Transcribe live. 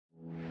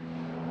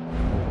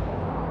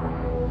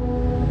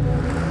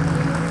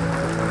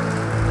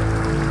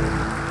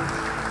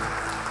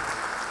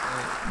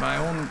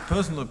own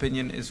personal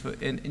opinion is,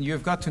 and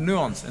you've got to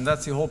nuance, and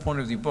that's the whole point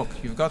of the book.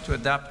 You've got to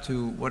adapt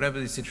to whatever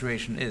the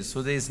situation is.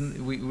 So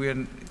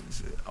we're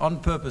on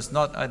purpose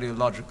not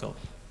ideological.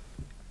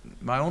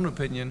 My own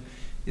opinion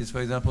is,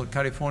 for example,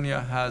 California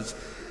has,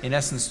 in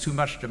essence, too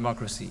much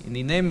democracy. In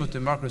the name of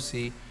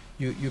democracy,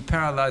 you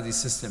paralyze the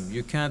system.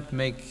 You can't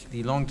make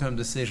the long-term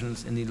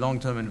decisions in the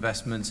long-term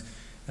investments,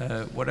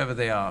 whatever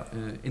they are,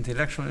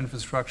 intellectual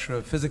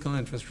infrastructure, physical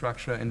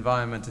infrastructure,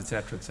 environment,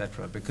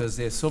 etc., because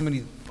there's so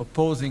many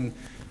opposing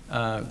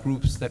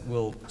groups that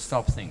will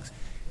stop things.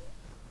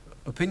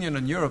 Opinion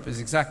on Europe is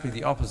exactly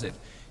the opposite.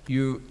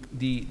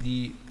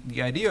 The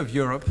idea of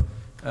Europe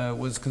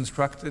was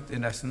constructed,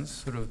 in essence,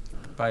 sort of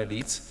by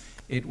elites.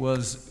 It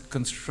was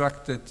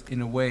constructed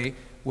in a way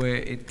where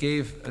it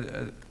gave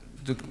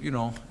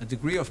a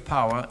degree of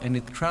power, and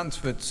it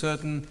transferred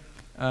certain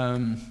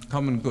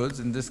common goods,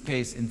 in this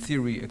case, in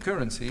theory, a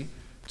currency,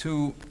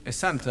 to a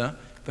center,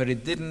 but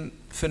it didn't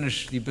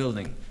finish the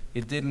building.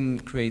 It didn't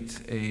create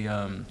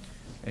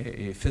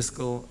a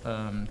fiscal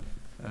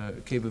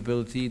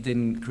capability, it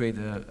didn't create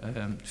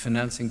a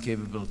financing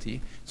capability.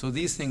 So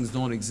these things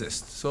don't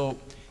exist. So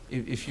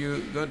if you're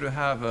going to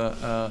have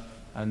a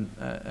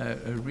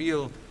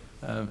real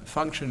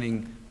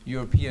functioning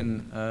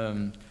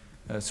European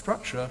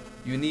structure,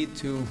 you need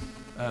to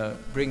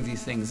bring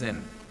these things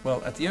in.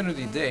 Well, at the end of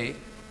the day,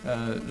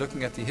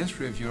 looking at the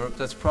history of Europe,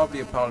 that's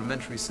probably a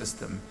parliamentary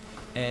system.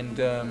 And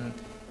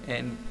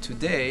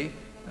today,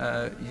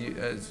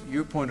 as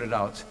you pointed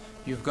out,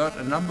 you've got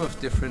a number of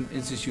different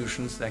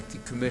institutions like the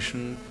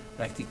Commission,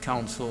 like the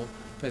Council,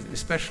 but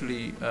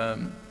especially,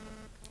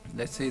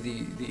 let's say,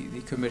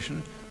 the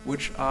Commission,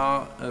 which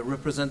are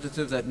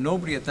representative that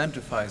nobody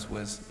identifies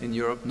with in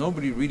Europe,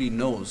 nobody really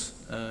knows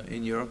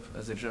in Europe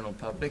as a general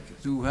public,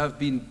 who have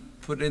been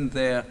put in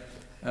there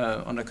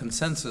on a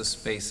consensus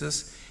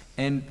basis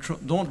and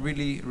don't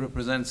really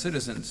represent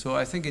citizens. So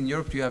I think in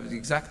Europe you have the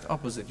exact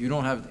opposite. You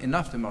don't have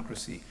enough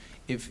democracy.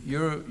 If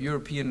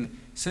European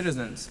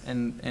citizens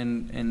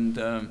and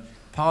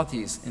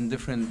parties in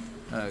different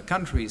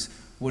countries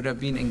would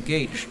have been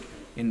engaged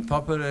in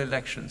popular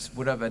elections,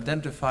 would have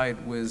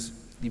identified with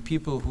the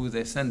people who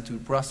they sent to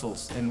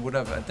Brussels and would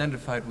have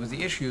identified with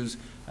the issues,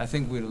 I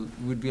think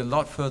we'd be a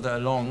lot further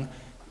along,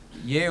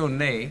 yay or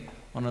nay,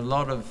 on a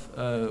lot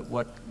of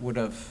what would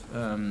have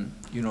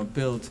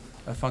built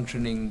a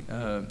functioning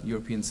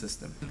European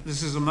system.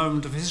 This is a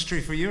moment of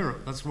history for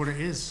Europe, that's what it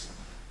is.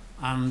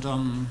 And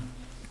I'm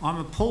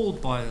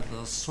appalled by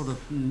the sort of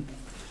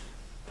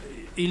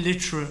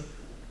illiterate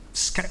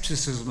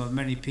skepticism of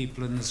many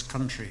people in this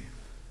country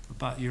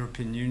about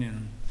European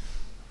Union.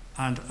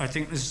 And I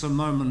think this is a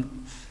moment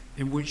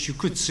in which you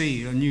could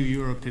see a new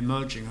Europe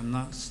emerging, and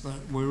that's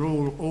that we're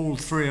all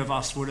three of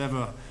us,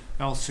 whatever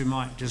else we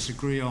might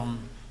disagree on,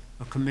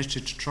 are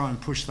committed to try and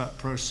push that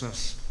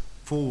process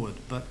forward.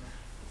 But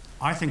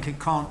I think it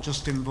can't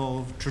just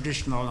involve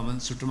traditional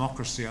elements of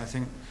democracy. I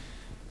think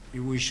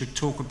we should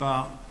talk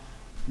about,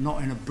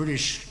 not in a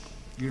British,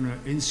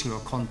 insular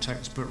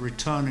context, but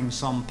returning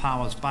some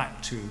powers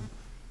back to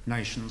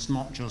nations,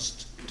 not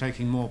just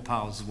taking more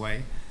powers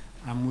away.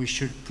 And we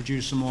should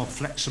produce a more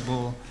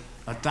flexible,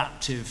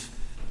 adaptive,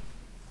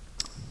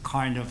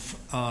 kind of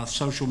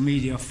social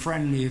media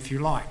friendly, if you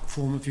like,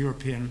 form of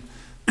European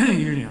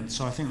Union.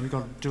 So I think we've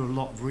got to do a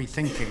lot of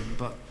rethinking,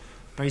 but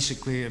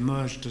basically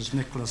emerged, as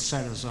Nicolas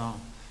said, as a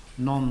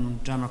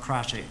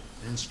non-democratic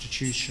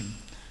institution.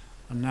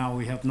 And now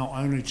we have not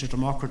only to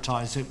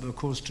democratize it, but of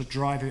course to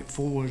drive it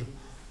forward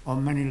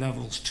on many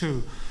levels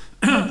too.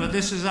 But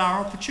this is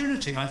our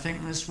opportunity. I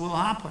think this will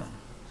happen.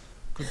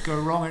 Could go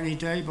wrong any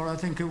day, but I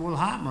think it will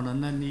happen,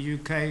 and then the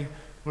UK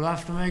will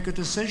have to make a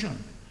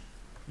decision.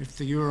 If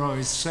the euro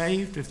is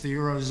saved, if the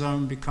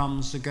eurozone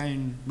becomes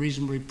again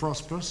reasonably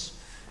prosperous,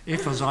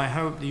 if, as I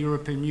hope, the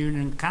European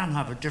Union can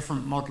have a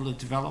different model of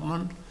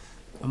development,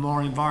 a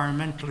more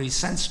environmentally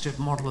sensitive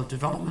model of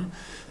development,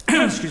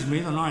 excuse me,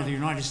 than either the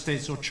United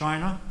States or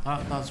China,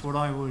 that's what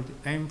I would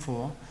aim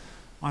for.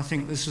 I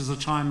think this is the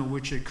time at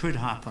which it could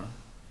happen.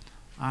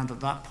 And at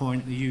that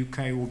point, the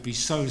UK will be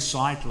so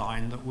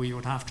sidelined that we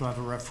would have to have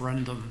a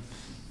referendum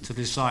to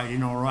decide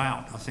in or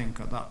out, I think,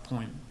 at that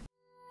point.